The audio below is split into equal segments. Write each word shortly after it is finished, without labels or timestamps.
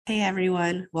Hey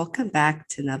everyone, welcome back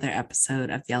to another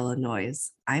episode of Yellow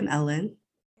Noise. I'm Ellen.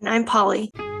 And I'm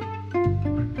Polly.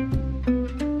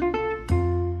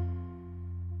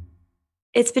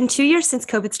 It's been 2 years since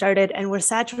COVID started, and we're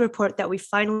sad to report that we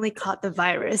finally caught the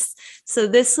virus. So,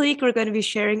 this week, we're going to be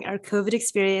sharing our COVID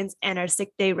experience and our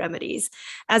sick day remedies.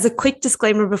 As a quick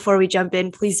disclaimer before we jump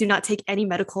in, please do not take any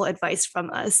medical advice from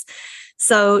us.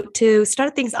 So, to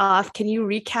start things off, can you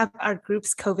recap our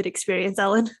group's COVID experience,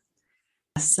 Ellen?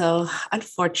 So,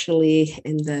 unfortunately,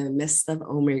 in the midst of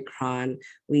Omicron,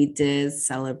 we did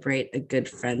celebrate a good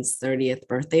friend's 30th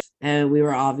birthday. And we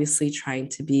were obviously trying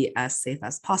to be as safe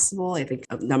as possible. I think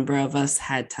a number of us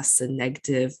had tested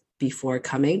negative before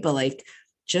coming, but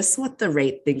just with the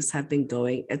rate things have been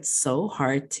going, it's so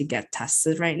hard to get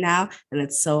tested right now. And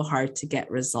it's so hard to get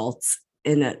results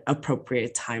in an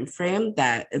appropriate time frame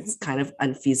that it's kind of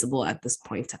unfeasible at this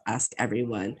point to ask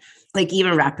everyone. Like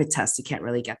even rapid tests, you can't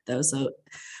really get those. So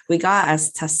we got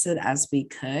as tested as we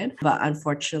could, but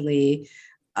unfortunately,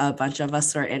 a bunch of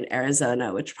us are in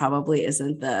Arizona, which probably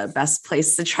isn't the best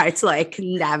place to try to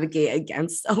navigate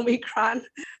against Omicron.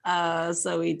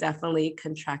 So we definitely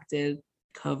contracted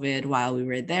COVID while we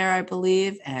were there, I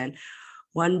believe. And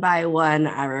one by one,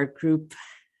 our group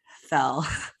fell.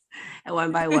 And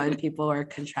one by one, people were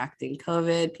contracting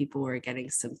COVID, people were getting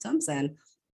symptoms. And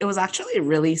it was actually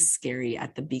really scary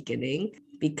at the beginning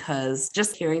because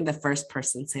just hearing the first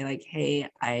person say, like, hey,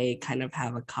 I kind of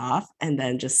have a cough, and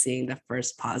then just seeing the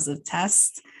first positive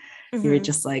test, you were Mm-hmm.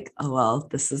 just like, oh, well,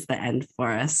 this is the end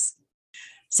for us.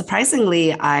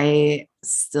 Surprisingly, I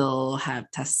still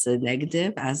have tested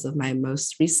negative as of my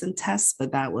most recent test,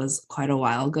 but that was quite a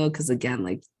while ago because,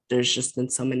 again, there's just been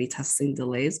so many testing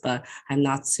delays, but I'm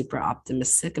not super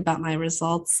optimistic about my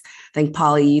results. I think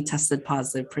Polly, you tested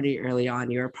positive pretty early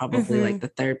on. You were probably like Mm-hmm. the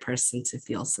third person to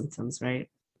feel symptoms, right?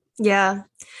 Yeah.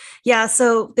 Yeah.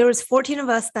 So there was 14 of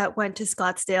us that went to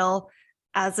Scottsdale.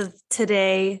 As of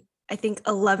today, I think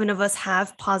 11 of us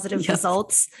have positive Yep.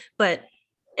 results, but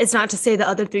it's not to say the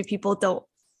other three people don't,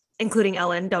 including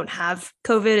Ellen, don't have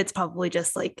COVID. It's probably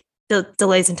just like the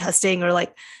delays in testing or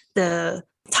like the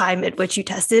time at which you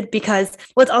tested. Because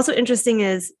what's also interesting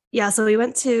is, yeah, so we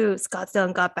went to Scottsdale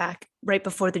and got back right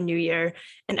before the new year,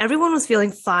 and everyone was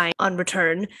feeling fine on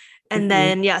return. And Mhm.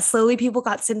 then, yeah, slowly people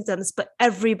got symptoms, but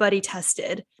everybody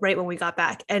tested right when we got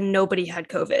back and nobody had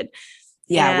COVID.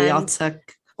 Yeah, we all And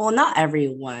took, well, not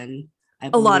everyone, I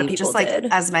a lot of believe, people just like did.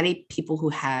 as many people who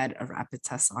had a rapid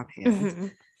test on hand.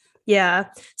 Mhm. Yeah.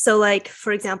 So, like,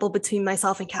 for example, between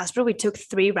myself and Casper, we took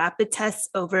three rapid tests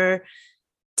over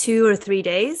 2 or 3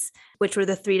 days, which were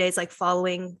the 3 days like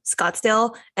following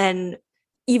Scottsdale. And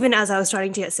even as I was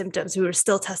starting to get symptoms, we were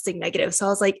still testing negative. So I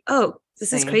was like, oh,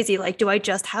 this is Same. crazy. Like, do I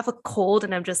just have a cold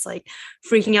and I'm just like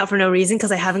freaking out for no reason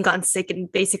because I haven't gotten sick in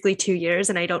basically 2 years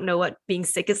and I don't know what being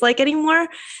sick is like anymore?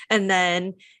 And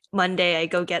then Monday I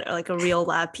go get like a real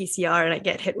lab PCR and I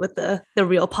get hit with the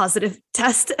real positive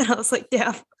test. And I was like,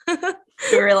 damn.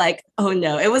 We were like, oh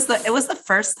no. It was the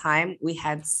first time we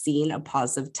had seen a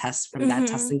positive test from that Mm-hmm.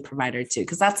 testing provider too.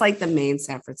 Cause that's like the main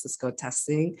San Francisco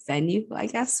testing venue, I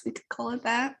guess we could call it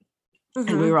that. And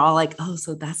we Mm-hmm. were all like, oh,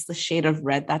 so that's the shade of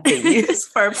red that they use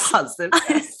for a positive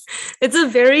test. It's a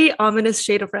very ominous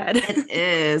shade of red. It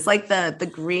is like the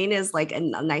green is like a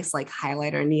nice like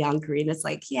highlighter neon green. It's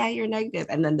like, yeah, you're negative.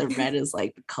 And then the red is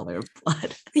like the color of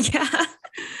blood. Yeah.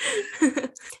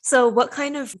 So, what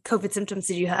kind of COVID symptoms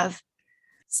did you have?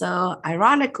 So,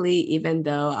 ironically, even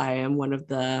though I am one of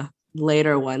the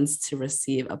later ones to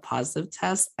receive a positive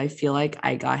test, I feel like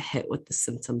I got hit with the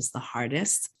symptoms the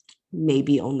hardest.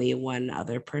 Maybe only one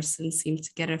other person seemed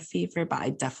to get a fever, but I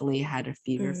definitely had a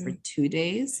fever for Mm. 2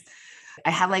 days.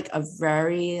 I had like a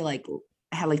very like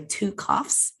I had like two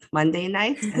coughs Monday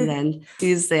night, and then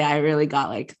Tuesday I really got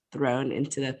like thrown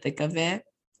into the thick of it.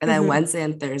 And then Hmm. Wednesday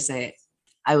and Thursday,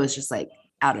 I was just like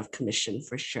out of commission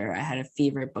for sure. I had a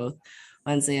fever both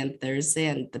Wednesday and Thursday,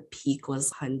 and the peak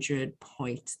was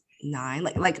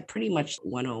 100.9, like pretty much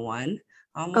 101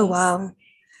 Oh, almost. wow.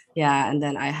 Yeah, and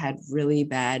then I had really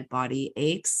bad body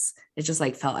aches. It just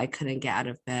like felt I couldn't get out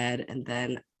of bed, and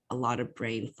then a lot of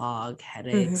brain fog, Hmm.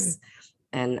 headaches,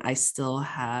 and I still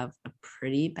have a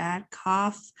pretty bad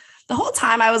cough. The whole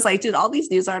time I was like, dude, all these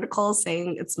news articles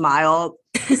saying it's mild.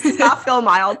 This does not feel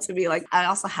mild to me. Like I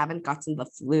also haven't gotten the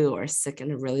flu or sick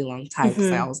in a really long time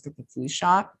because I Hmm. always get the flu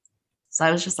shot. So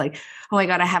I was just like, oh my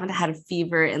God, I haven't had a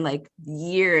fever in like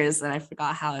years. And I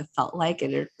forgot how it felt like.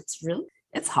 And it's really,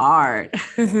 it's hard.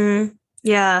 Hmm.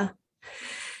 Yeah.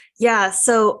 Yeah.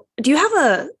 So, do you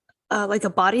have a like a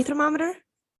body thermometer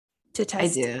to I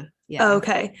test? do. Oh, Yeah.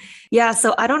 okay. Yeah.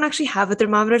 So I don't actually have a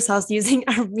thermometer. So I was using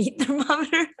our meat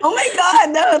thermometer. Oh my God,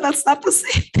 no, that's not the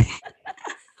same thing.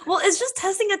 Well, it's just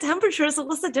testing a temperature. So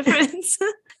what's the difference?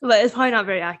 But it's probably not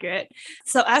very accurate.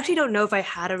 So I actually don't know if I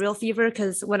had a real fever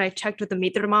because when I checked with the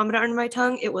meat thermometer under my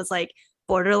tongue, it was like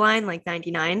borderline, like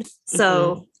 99. Mhm.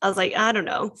 So I was like, I don't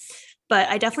know. But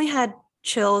I definitely had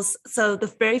chills. So the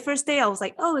very first day, I was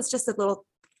like, oh, it's just a little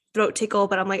throat tickle.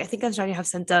 But I'm like, I think I'm starting to have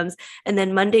symptoms. And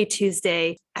then Monday,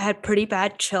 Tuesday, I had pretty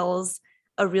bad chills,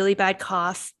 a really bad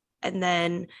cough, and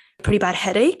then pretty bad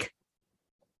headache.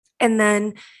 And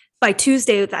then by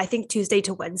Tuesday, I think Tuesday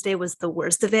to Wednesday was the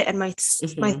worst of it, and my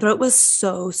Mhm. throat was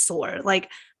so sore.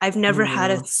 Like I've never had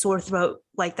a Ooh, sore throat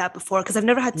like that before because I've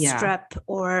never had yeah. strep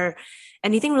or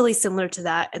anything really similar to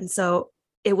that. And so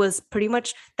it was pretty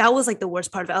much that was like the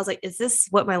worst part of it. I was like, is this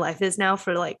what my life is now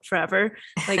for like forever?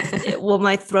 Will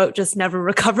my throat just never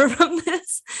recover from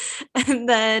this? And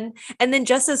then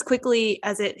just as quickly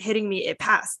as it hitting me, it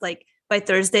passed. Like by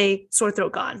Thursday, sore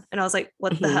throat gone. And I was like,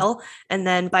 what the Mhm. hell? And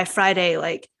then by Friday,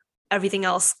 like everything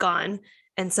else gone.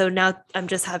 And so now I'm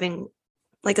just having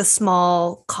like a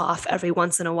small cough every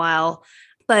once in a while.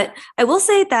 But I will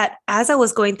say that as I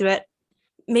was going through it,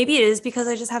 maybe it is because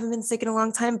I just haven't been sick in a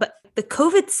long time, but the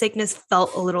COVID sickness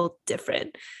felt a little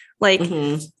different. Like,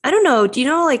 Mhm. I don't know. Do you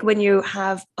know, like when you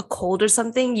have a cold or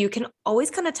something, you can always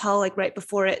kind of tell, like right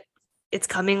before it's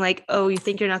coming, like, oh, you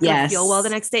think you're not going to feel well the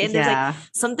Yes. next day. And there's like Yeah.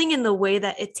 something in the way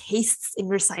that it tastes in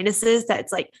your sinuses that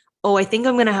it's like, oh, I think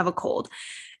I'm going to have a cold.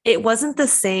 It wasn't the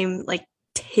same like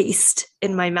taste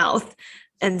in my mouth.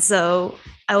 And so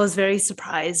I was very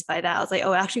surprised by that. I was like,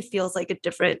 oh, it actually feels like a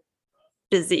different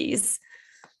disease.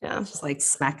 Yeah. Just like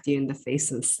smacked you in the face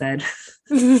instead.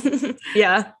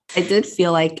 Yeah. I did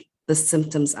feel like the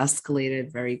symptoms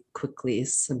escalated very quickly,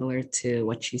 similar to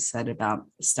what you said about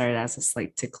started as a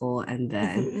slight tickle and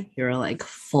then Mhm. you're like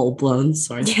full blown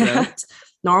sore Yeah. throat.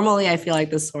 Normally, I feel like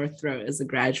the sore throat is a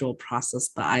gradual process,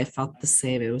 but I felt the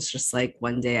same. It was just like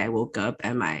one day I woke up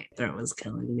and my throat was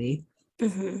killing me.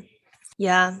 Mhm.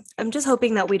 Yeah. I'm just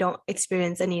hoping that we don't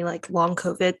experience any like long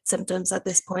COVID symptoms at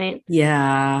this point.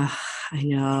 Yeah, I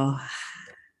know.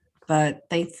 But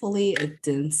thankfully, it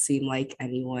didn't seem like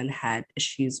anyone had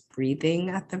issues breathing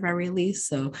at the very least.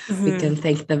 So we Mhm. can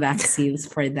thank the vaccines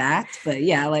for that. But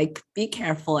yeah, like be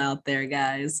careful out there,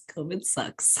 guys. COVID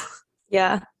sucks.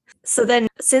 Yeah. So then,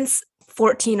 since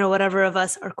 14 or whatever of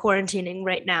us are quarantining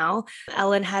right now,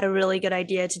 Ellen had a really good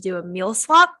idea to do a meal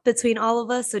swap between all of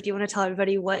us. So, do you want to tell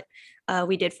everybody what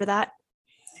we did for that?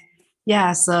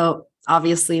 Yeah, so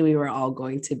obviously we were all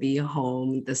going to be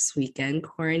home this weekend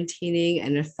quarantining,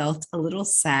 and it felt a little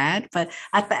sad. But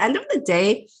at the end of the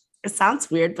day, it sounds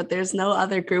weird, but there's no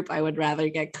other group I would rather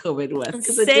get COVID with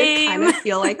because it did kind Same. of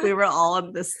feel like we were all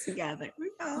in this together.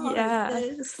 We're all in Yeah.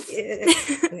 this.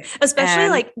 Yeah. Especially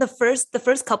And like the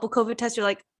first couple COVID tests, you're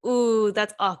like, ooh,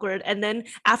 that's awkward. And then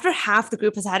after half the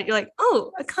group has had it, you're like,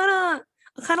 oh, I kind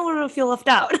of want to feel left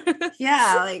out.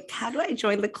 yeah, like how do I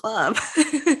join the club?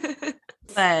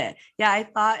 But yeah, I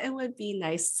thought it would be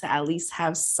nice to at least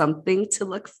have something to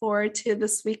look forward to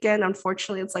this weekend.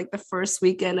 Unfortunately, it's like the first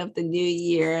weekend of the new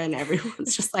year, and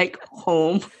everyone's just like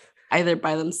home, either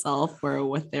by themselves or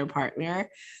with their partner.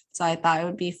 So I thought it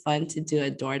would be fun to do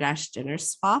a DoorDash dinner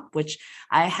swap, which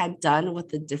I had done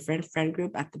with a different friend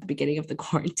group at the beginning of the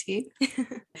quarantine.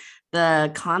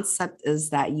 The concept is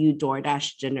that you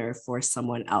DoorDash dinner for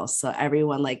someone else. So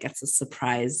everyone like gets a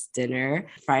surprise dinner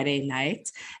Friday night.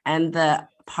 And the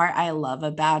part I love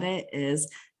about it is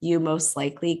you most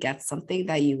likely get something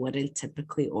that you wouldn't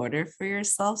typically order for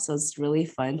yourself. So it's really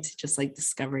fun to just like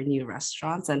discover new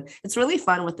restaurants. And it's really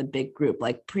fun with a big group.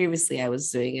 Like previously, I was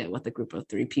doing it with a group of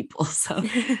 3 people. So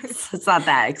it's not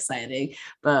that exciting.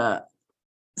 But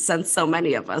since so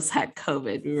many of us had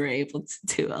COVID, we were able to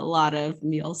do a lot of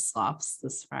meal swaps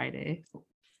this Friday.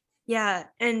 Yeah,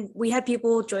 and we had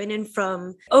people join in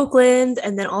from Oakland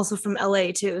and then also from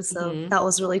LA too. So Mhm. that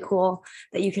was really cool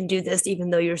that you can do this even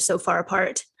though you're so far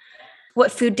apart.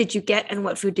 What food did you get and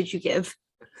what food did you give?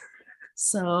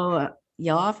 So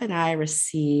Yoav and I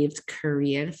received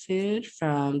Korean food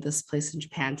from this place in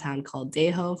Japantown called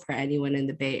Daeho for anyone in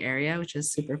the Bay Area, which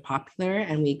is super popular.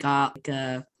 And we got like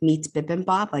a meat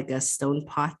bibimbap, like a stone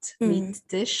pot Mm. meat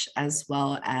dish, as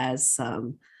well as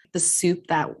the soup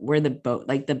that were the boat,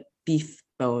 like the beef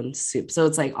bone soup. So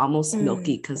it's like almost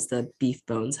milky Mm. because the beef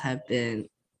bones have been,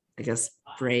 I guess,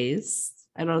 braised.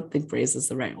 I don't think braised is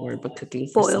the right word, but cooking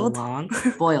for so Boiled. long,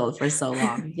 boiled for so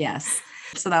long. Yes.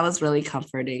 So that was really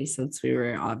comforting since we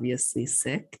were obviously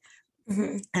sick.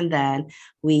 Mhm. And then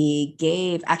we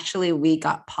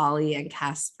got Polly and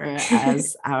Casper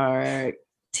as our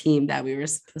team that we were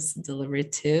supposed to deliver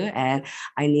to. And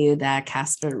I knew that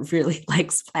Casper really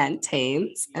likes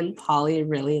plantains and Polly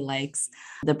really likes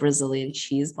the Brazilian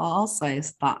cheese balls. So I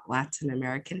thought Latin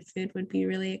American food would be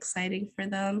really exciting for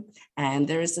them. And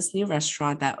there is this new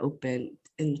restaurant that opened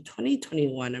in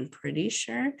 2021, I'm pretty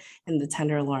sure, in the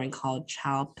Tenderloin called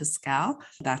Chow Piscal.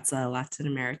 That's a Latin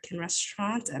American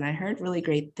restaurant. And I heard really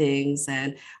great things.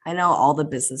 And I know all the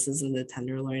businesses in the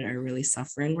Tenderloin are really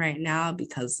suffering right now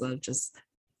because of just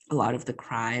a lot of the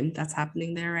crime that's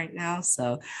happening there right now.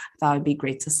 So I thought it'd be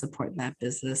great to support that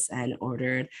business and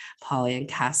ordered Polly and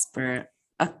Casper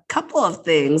a couple of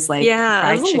things like Yeah,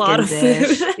 fried it was a chicken lot of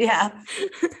dish. food. Yeah,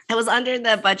 it was under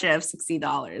the budget of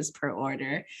 $60 per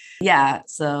order. Yeah,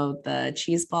 so the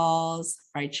cheese balls,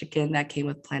 fried chicken that came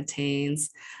with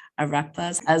plantains,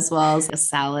 arepas, as well as a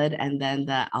salad, and then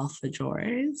the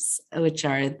alfajores, which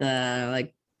are the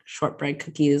like shortbread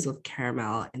cookies with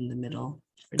caramel in the middle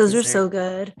for Those were dessert. so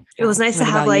good. It Yeah. was nice to What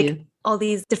have about like you? all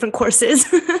these different courses.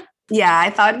 Yeah,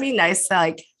 I thought it'd be nice to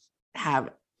like have,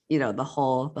 the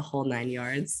whole 9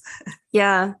 yards.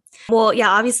 Yeah. Well, yeah,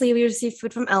 obviously we received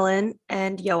food from Ellen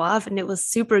and Yoav, and it was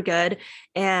super good.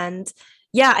 And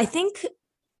yeah, I think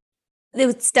it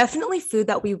was definitely food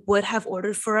that we would have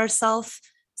ordered for ourselves.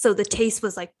 So the taste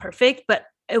was like perfect, but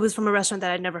it was from a restaurant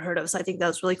that I'd never heard of. So I think that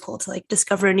was really cool to like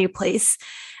discover a new place.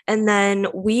 And then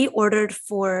we ordered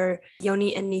for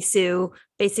Yoni and Nisu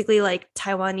basically like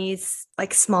Taiwanese,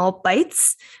 like small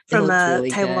bites It from looked a really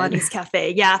good. Taiwanese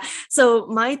cafe. Yeah. So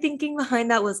my thinking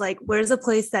behind that was like, where's a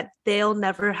place that they'll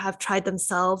never have tried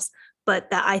themselves,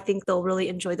 but that I think they'll really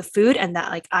enjoy the food and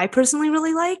that like I personally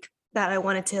really like that I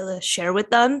wanted to share with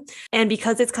them. And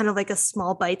because it's kind of like a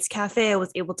small bites cafe, I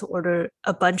was able to order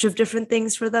a bunch of different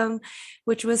things for them,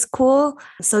 which was cool.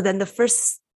 So then the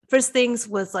first things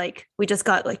was like we just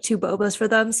got like two bobas for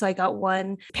them. So I got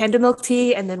one panda milk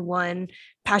tea and then one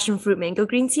passion fruit mango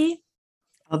green tea.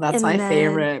 Oh, that's And my then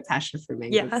favorite passion fruit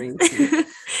mango yeah. green tea.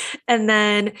 And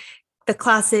then the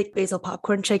classic basil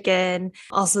popcorn chicken,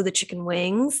 also the chicken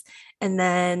wings. And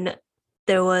then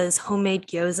there was homemade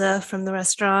gyoza from the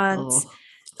restaurant. Oh,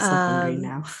 so hungry Um,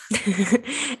 now.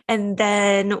 and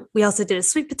then we also did a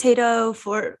sweet potato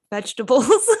for vegetables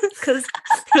because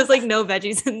there was like no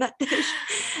veggies in that dish.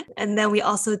 And then we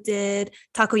also did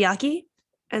takoyaki.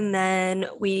 And then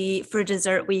for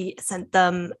dessert, we sent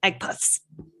them egg puffs.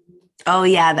 Oh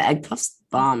yeah, the egg puffs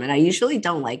bomb. And I usually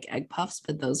don't like egg puffs,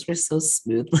 but those were so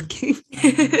smooth looking.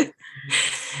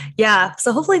 Yeah.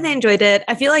 So hopefully they enjoyed it.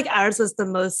 I feel like ours was the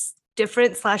most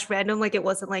different slash random. Like it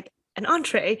wasn't like an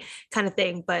entree kind of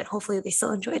thing, but hopefully they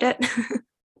still enjoyed it.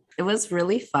 It was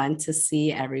really fun to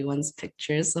see everyone's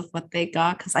pictures of what they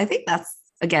got because I think that's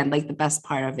again like the best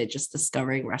part of it, just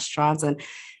discovering restaurants and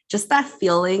just that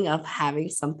feeling of having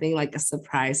something like a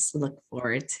surprise to look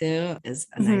forward to is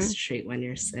a nice Mhm. treat when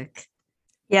you're sick.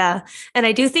 Yeah. And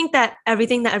I do think that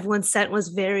everything that everyone sent was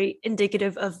very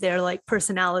indicative of their like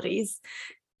personalities.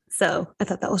 So I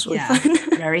thought that was really Yeah,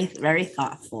 fun. very, very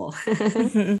thoughtful.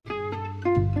 Mhm.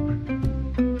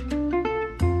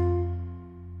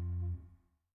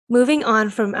 Moving on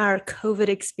from our COVID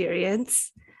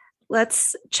experience,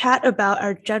 let's chat about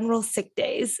our general sick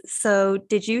days. So,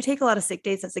 did you take a lot of sick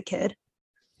days as a kid?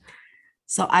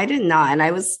 So I did not, and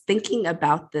I was thinking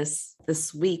about this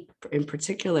week in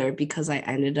particular because I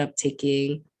ended up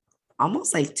taking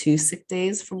almost like 2 sick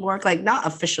days from work. Like not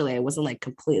officially, I wasn't like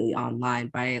completely online,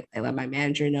 but I let my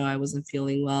manager know I wasn't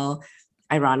feeling well.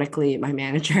 Ironically, my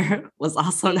manager was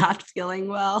also not feeling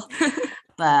well,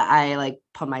 but I like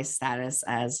put my status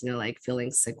as like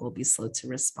feeling sick will be slow to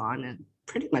respond and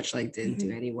pretty much like didn't do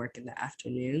Mhm. any work in the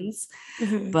afternoons.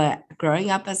 Mhm. But growing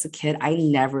up as a kid, I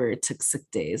never took sick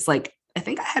days. Like I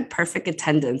think I had perfect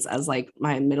attendance as like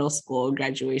my middle school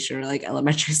graduation or like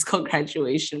elementary school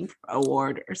graduation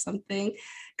award or something.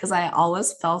 Cause I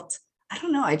always felt, I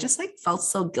don't know, I just like felt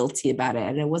so guilty about it.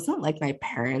 And it wasn't like my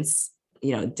parents,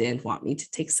 didn't want me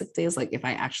to take sick days. Like if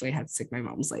I actually had sick, my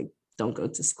mom was like, don't go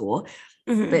to school.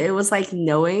 But Mhm. it was like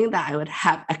knowing that I would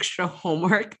have extra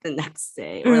homework the next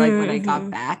day or like when I got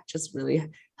Mhm. back just really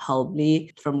held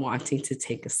me from wanting to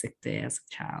take a sick day as a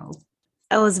child.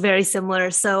 I was very similar.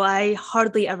 So I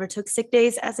hardly ever took sick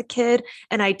days as a kid.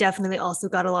 And I definitely also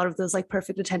got a lot of those like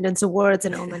perfect attendance awards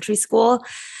in elementary school.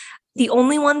 The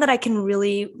only one that I can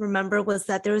really remember was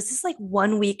that there was this like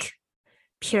 1 week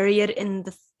period in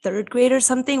the third grade or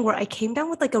something where I came down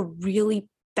with like a really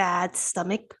bad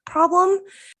stomach problem.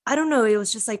 I don't know. It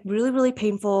was just like really, really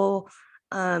painful.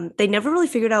 They never really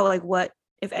figured out like what,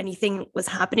 if anything, was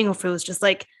happening or if it was just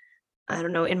like I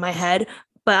don't know, in my head.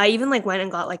 But I even like went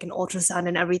and got like an ultrasound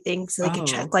and everything so they could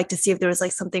check Oh, like to see if there was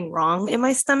like something wrong in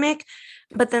my stomach.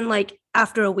 But then like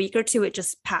after a week or two, it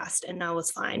just passed and I was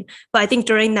fine. But I think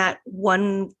during that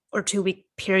 1 or 2 week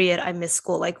period, I missed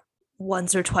school like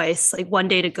once or twice, like one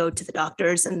day to go to the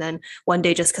doctors and then one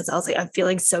day just because I was like, I'm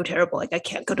feeling so terrible, like I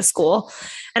can't go to school.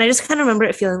 And I just kind of remember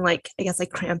it feeling like, I guess,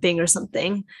 like cramping or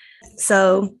something.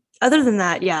 So other than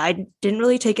that, yeah, I didn't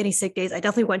really take any sick days. I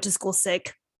definitely went to school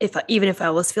sick if even if I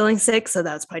was feeling sick, so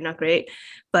that's probably not great.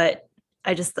 But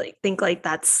I just like think like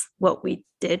that's what we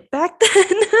did back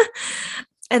then.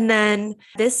 And then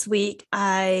this week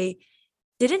I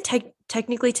didn't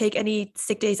technically take any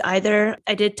sick days either.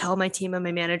 I did tell my team and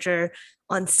my manager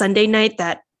on Sunday night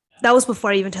that that was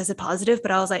before I even tested positive,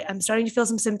 but I was like, I'm starting to feel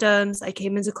some symptoms. I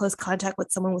came into close contact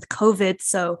with someone with COVID,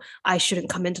 so I shouldn't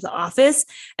come into the office.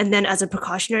 And then, as a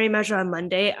precautionary measure on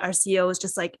Monday, our CEO was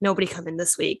just like, nobody come in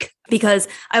this week because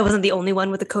I wasn't the only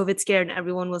one with a COVID scare and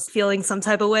everyone was feeling some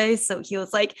type of way. So he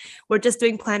was like, we're just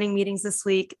doing planning meetings this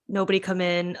week. Nobody come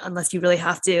in unless you really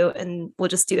have to, and we'll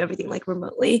just do everything like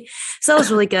remotely. So that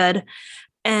was really good.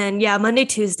 And yeah, Monday,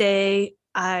 Tuesday,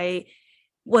 I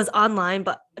was online,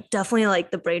 but definitely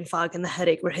like the brain fog and the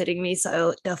headache were hitting me. So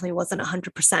it definitely wasn't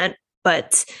 100%,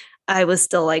 but I was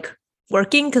still like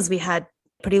working because we had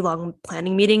pretty long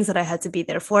planning meetings that I had to be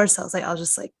there for. So I was like, I'll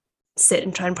just like sit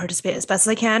and try and participate as best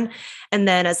as I can. And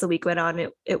then as the week went on,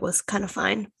 it was kind of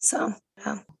fine. So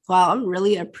yeah. wow, I'm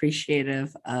really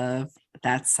appreciative of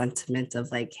that sentiment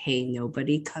of like, hey,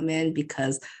 nobody come in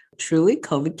because truly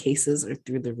COVID cases are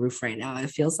through the roof right now. It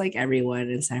feels like everyone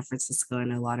in San Francisco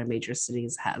and a lot of major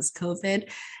cities has COVID.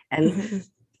 And Mhm.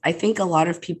 I think a lot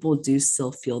of people do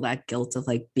still feel that guilt of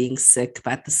like being sick,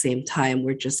 but at the same time,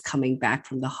 we're just coming back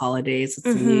from the holidays.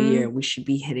 It's the new year. Mhm. We should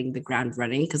be hitting the ground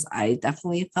running because I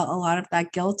definitely felt a lot of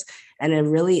that guilt. And it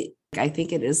really, I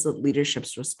think it is the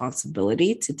leadership's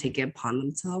responsibility to take it upon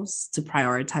themselves to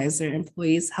prioritize their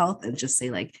employees' health and just say,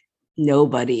 like,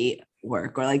 nobody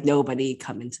work or like nobody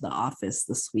come into the office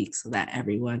this week so that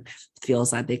everyone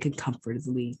feels that they can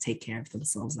comfortably take care of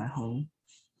themselves at home.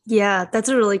 Yeah, that's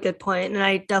a really good point. And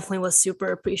I definitely was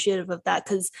super appreciative of that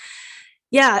because,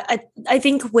 yeah, I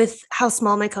think with how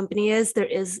small my company is, there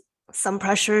is some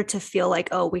pressure to feel like,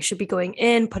 oh, we should be going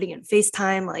in, putting in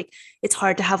FaceTime. Like it's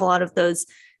hard to have a lot of those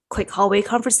quick hallway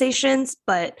conversations,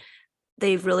 but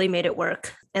they've really made it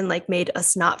work and like made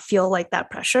us not feel like that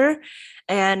pressure.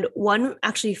 And one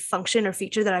actually function or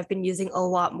feature that I've been using a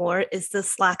lot more is the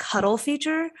Slack huddle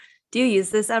feature. Do you use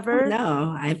this Oh ever?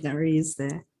 no, I've never used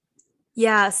it.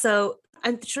 Yeah, so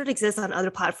I'm sure it exists on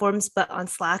other platforms, but on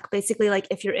Slack, basically, like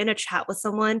if you're in a chat with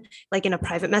someone, like in a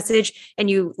private message, and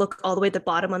you look all the way at the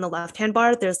bottom on the left hand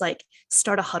bar, there's like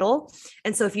start a huddle.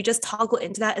 And so if you just toggle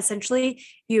into that, essentially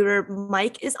your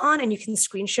mic is on and you can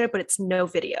screen share, but it's no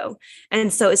video.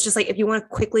 And so it's just like if you want to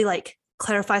quickly like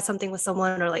clarify something with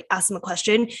someone or like ask them a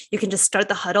question, you can just start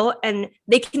the huddle and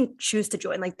they can choose to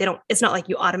join. Like they don't, it's not like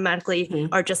you automatically Mhm.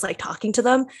 are just like talking to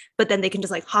them, but then they can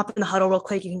just like hop in the huddle real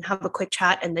quick. You can have a quick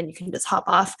chat and then you can just hop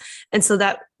off. And so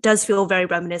that does feel very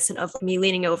reminiscent of me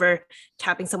leaning over,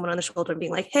 tapping someone on the shoulder and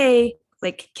being like, hey,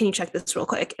 like, can you check this real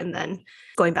quick? And then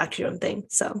going back to your own thing.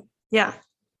 So yeah.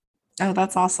 Oh,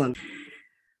 that's awesome.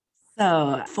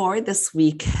 So, for this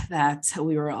week that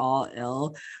we were all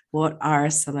ill, what are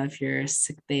some of your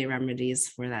sick day remedies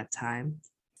for that time?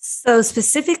 So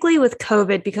specifically with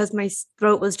COVID, because my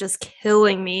throat was just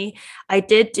killing me, I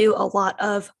did do a lot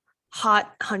of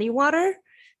hot honey water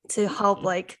to help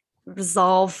like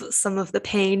resolve some of the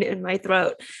pain in my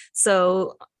throat.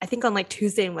 So I think on like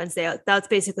Tuesday and Wednesday, that's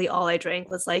basically all I drank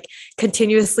was like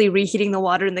continuously reheating the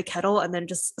water in the kettle and then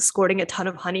just squirting a ton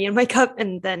of honey in my cup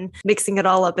and then mixing it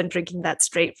all up and drinking that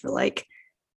straight for like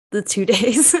the 2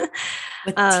 days.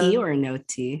 With tea um, or no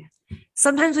tea?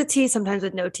 Sometimes with tea, sometimes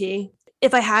with no tea.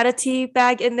 If I had a tea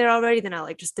bag in there already, then I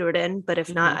like just threw it in. But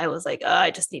if not, Mhm. I was like, oh, I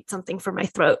just need something for my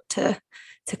throat to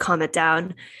calm it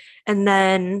down. And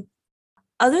then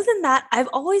other than that, I've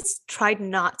always tried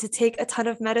not to take a ton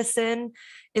of medicine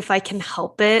if I can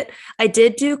help it. I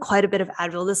did do quite a bit of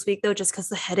Advil this week though, just because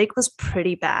the headache was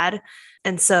pretty bad.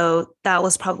 And so that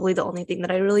was probably the only thing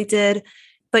that I really did.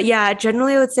 But yeah,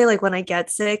 generally I would say like when I get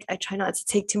sick, I try not to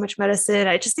take too much medicine.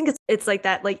 I just think it's like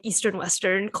that like Eastern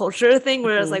Western culture thing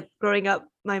where I was Mhm. like growing up,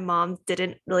 my mom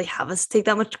didn't really have us take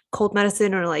that much cold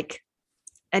medicine or like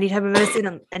any type of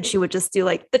medicine and she would just do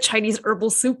like the Chinese herbal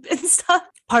soup and stuff.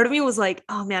 Part of me was like,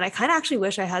 oh man, I kind of actually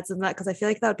wish I had some of that because I feel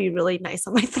like that would be really nice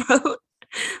on my throat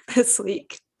this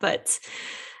week. But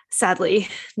sadly,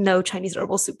 no Chinese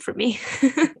herbal soup for me.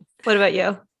 What about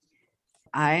you?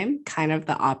 I'm kind of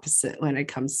the opposite when it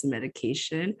comes to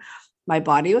medication. My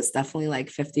body was definitely like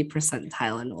 50%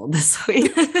 Tylenol this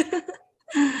week.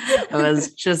 I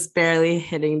was just barely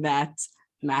hitting that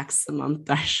maximum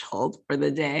threshold for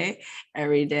the day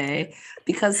every day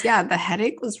because yeah, the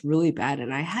headache was really bad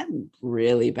and I had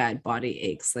really bad body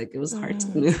aches. Like it was hard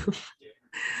to move.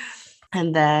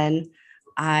 And then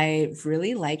I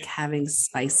really like having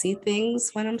spicy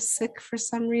things when I'm sick for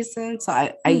some reason. So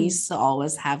I used to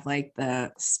always have like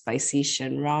the spicy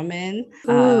shin ramen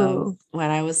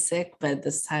when I was sick, but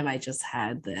this time I just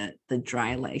had the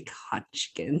dry like hot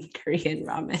chicken Korean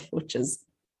ramen, which is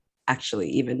actually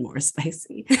even more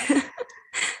spicy.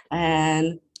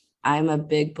 And I'm a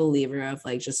big believer of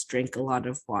like just drink a lot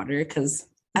of water because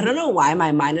I don't know why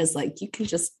my mind is like, you can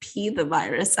just pee the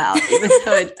virus out, even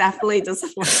though it definitely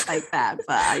doesn't work like that.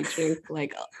 But I drink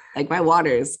like my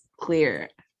water is clear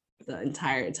the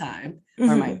entire time,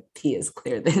 or my pee is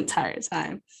clear the entire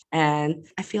time. And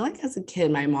I feel like as a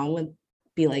kid, my mom would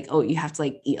be like, oh, you have to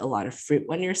like eat a lot of fruit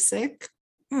when you're sick.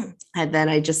 And then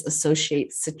I just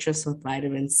associate citrus with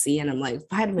vitamin C, and I'm like,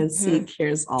 vitamin C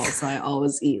cures all. So I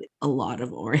always eat a lot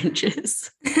of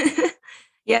oranges.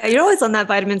 Yeah, you're always on that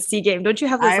vitamin C game. Don't you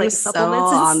have those I'm like so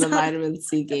supplements and on stuff? the vitamin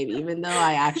C game, even though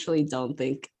I actually don't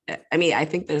think. I mean, I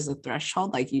think there's a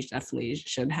threshold. Like you definitely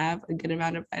should have a good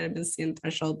amount of vitamin C in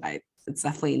threshold, but it's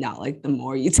definitely not like the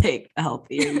more you take, the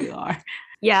healthier you are.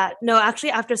 Yeah, no,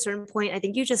 actually, after a certain point, I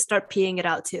think you just start peeing it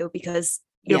out too because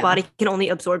your body can only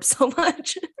absorb so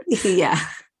much. Yeah.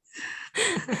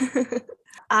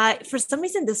 For some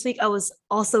reason, this week I was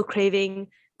also craving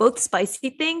both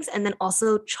spicy things and then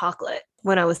also chocolate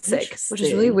when I was sick, which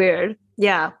is really weird.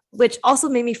 Yeah, which also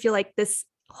made me feel like this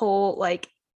whole like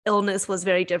illness was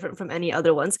very different from any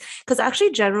other ones. Because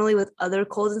actually, generally with other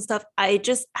colds and stuff, I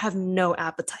just have no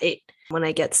appetite when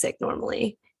I get sick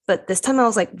normally. But this time I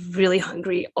was like really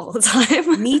hungry all the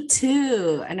time. Me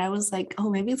too. And I was like, oh,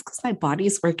 maybe it's because my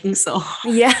body's working so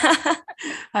hard. Yeah.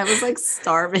 I was like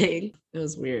starving. It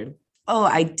was weird. Oh,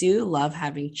 I do love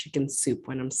having chicken soup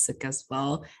when I'm sick as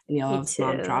well. And mom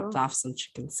dropped off some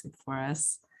chicken soup for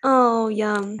us. Oh,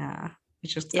 yum. Yeah. We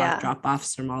just got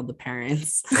drop-offs from all the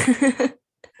parents.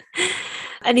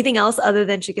 Anything else other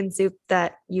than chicken soup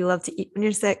that you love to eat when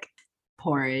you're sick?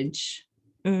 Porridge.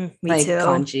 Me like too.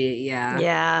 Congee, yeah.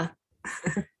 Yeah.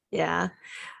 Yeah.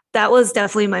 That was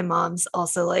definitely my mom's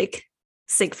also like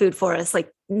sick food for us.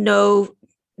 Like no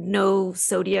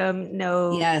sodium, no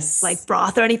like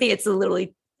broth or anything. It's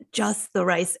literally just the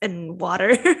rice and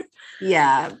water.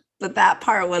 Yeah, but that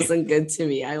part wasn't good to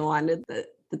me. I wanted the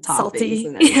toppings salty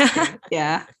and everything.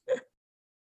 Yeah.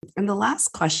 And the last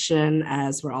question,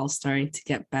 as we're all starting to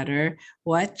get better,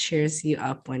 what cheers you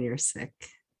up when you're sick?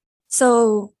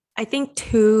 So I think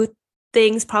two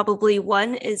things probably.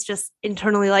 One is just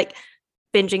internally like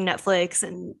binging Netflix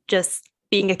and just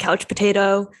being a couch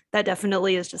potato. That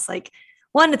definitely is just like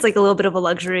one, it's like a little bit of a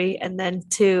luxury. And then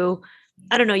two,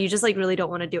 I don't know, you just like really don't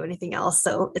want to do anything else.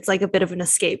 So it's like a bit of an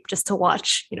escape just to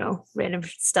watch, random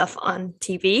stuff on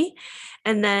TV.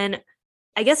 And then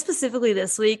I guess specifically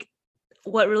this week,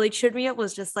 what really cheered me up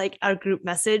was just like our group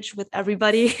message with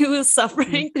everybody who was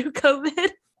suffering through COVID.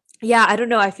 Yeah, I don't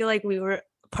know. I feel like we were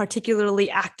particularly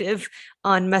active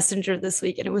on Messenger this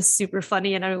week and it was super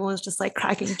funny and everyone was just like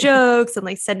cracking jokes and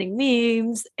like sending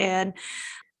memes and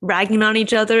ragging on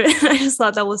each other. And I just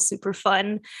thought that was super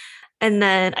fun. And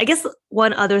then I guess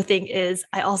one other thing is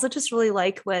I also just really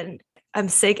like when I'm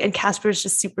sick and Casper is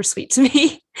just super sweet to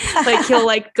me. Like he'll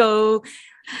like go,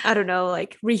 I don't know,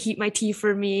 like reheat my tea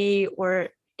for me, or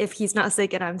if he's not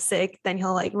sick and I'm sick, then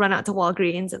he'll like run out to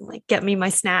Walgreens and like get me my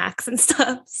snacks and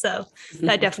stuff. So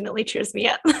that definitely cheers me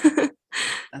up.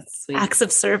 That's sweet. Acts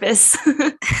of service.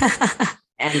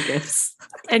 And gifts.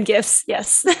 And gifts,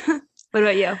 yes. What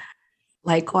about you?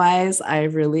 Likewise, I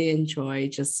really enjoy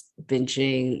just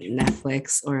binging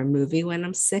Netflix or a movie when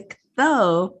I'm sick.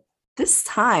 Though this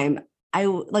time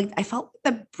I felt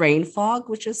the brain fog,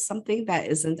 which is something that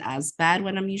isn't as bad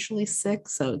when I'm usually sick.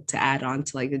 So to add on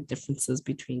to like the differences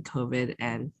between COVID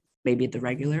and maybe the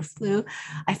regular flu,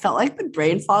 I felt like the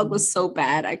brain fog was so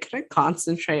bad I couldn't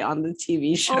concentrate on the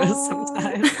TV shows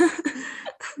sometimes.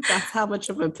 That's how much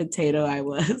of a potato I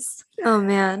was. Oh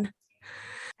man.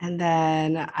 And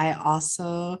then I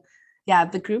also,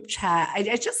 the group chat,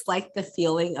 I just like the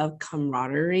feeling of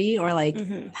camaraderie or like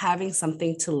having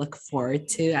something to look forward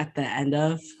to at the end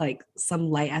of like some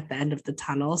light at the end of the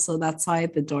tunnel. So that's why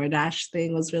the DoorDash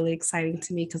thing was really exciting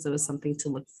to me because it was something to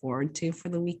look forward to for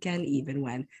the weekend, even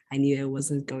when I knew it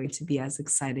wasn't going to be as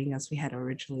exciting as we had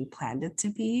originally planned it to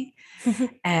be.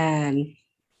 And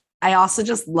I also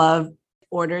just love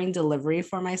ordering delivery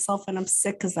for myself when I'm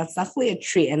sick because that's definitely a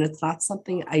treat and it's not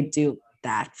something I do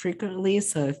that frequently.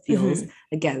 So it feels, Mhm.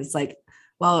 again, it's like,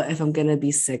 well, if I'm going to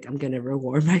be sick, I'm going to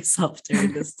reward myself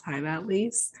during this time at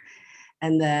least.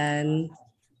 And then,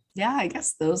 yeah, I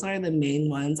guess those are the main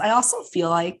ones. I also feel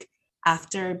like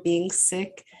after being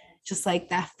sick, just like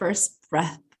that first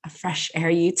breath of fresh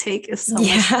air you take is so much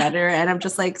Yeah. better. And I'm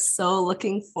just like so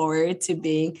looking forward to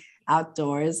being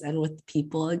outdoors and with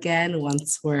people again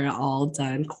once we're all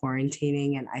done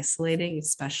quarantining and isolating,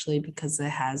 especially because it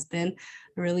has been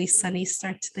a really sunny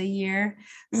start to the year.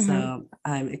 Mhm. So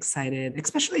I'm excited,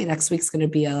 especially next week's going to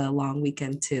be a long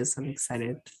weekend too. So I'm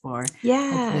excited for hopefully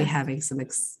Yeah. having some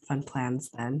fun plans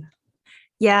then.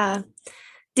 Yeah.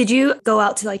 Did you go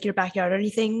out to like your backyard or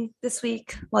anything this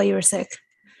week while you were sick?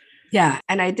 Yeah,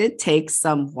 and I did take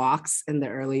some walks in the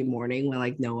early morning when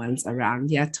like no one's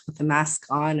around yet with the mask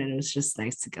on, and it was just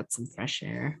nice to get some fresh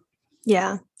air.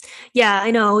 Yeah. Yeah,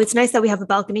 I know. It's nice that we have a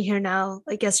balcony here now.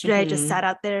 Like yesterday, I just Hmm. sat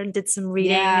out there and did some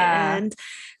reading Yeah. and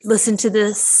listened to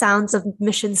the sounds of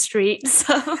Mission Street.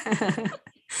 So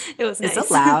it was Is it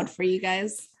nice. loud for you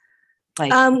guys?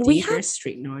 Like, do We you hear have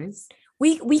street noise?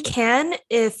 we can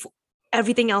if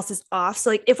everything else is off. So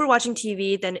like if we're watching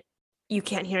TV, then you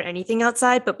can't hear anything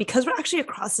outside. But because we're actually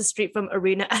across the street from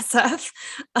Arena SF,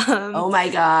 um, Oh my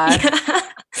God. yeah.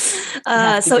 We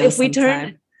have to So go if we turn,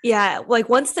 sometime. yeah, like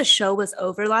once the show was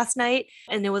over last night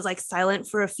and it was like silent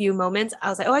for a few moments, I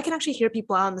was like, oh, I can actually hear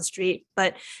people out on the street.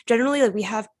 But generally, like we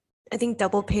have, I think,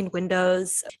 double pane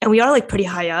windows, and we are like pretty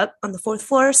high up on the fourth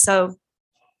floor, so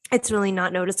it's really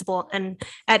not noticeable. And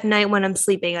at night when I'm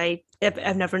sleeping,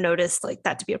 I've never noticed like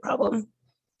that to be a problem.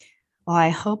 Well, I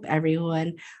hope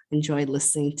everyone enjoyed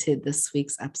listening to this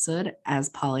week's episode as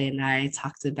Polly and I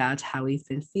talked about how we've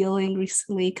been feeling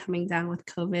recently coming down with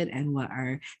COVID and what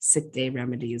our sick day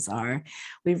remedies are.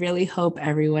 We really hope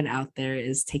everyone out there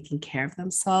is taking care of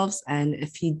themselves. And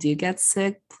if you do get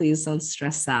sick, please don't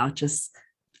stress out. Just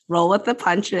roll with the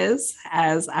punches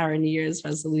as our New Year's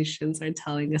resolutions are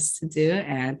telling us to do.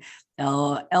 And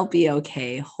it'll be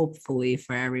okay, hopefully,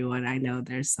 for everyone. I know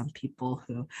there's some people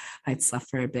who might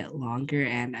suffer a bit longer,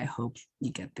 and I hope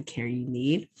you get the care you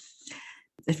need.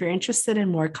 If you're interested in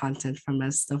more content from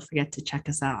us, don't forget to check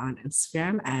us out on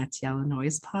Instagram at Yellow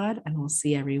Noise Pod, and we'll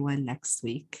see everyone next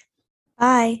week.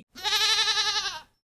 Bye.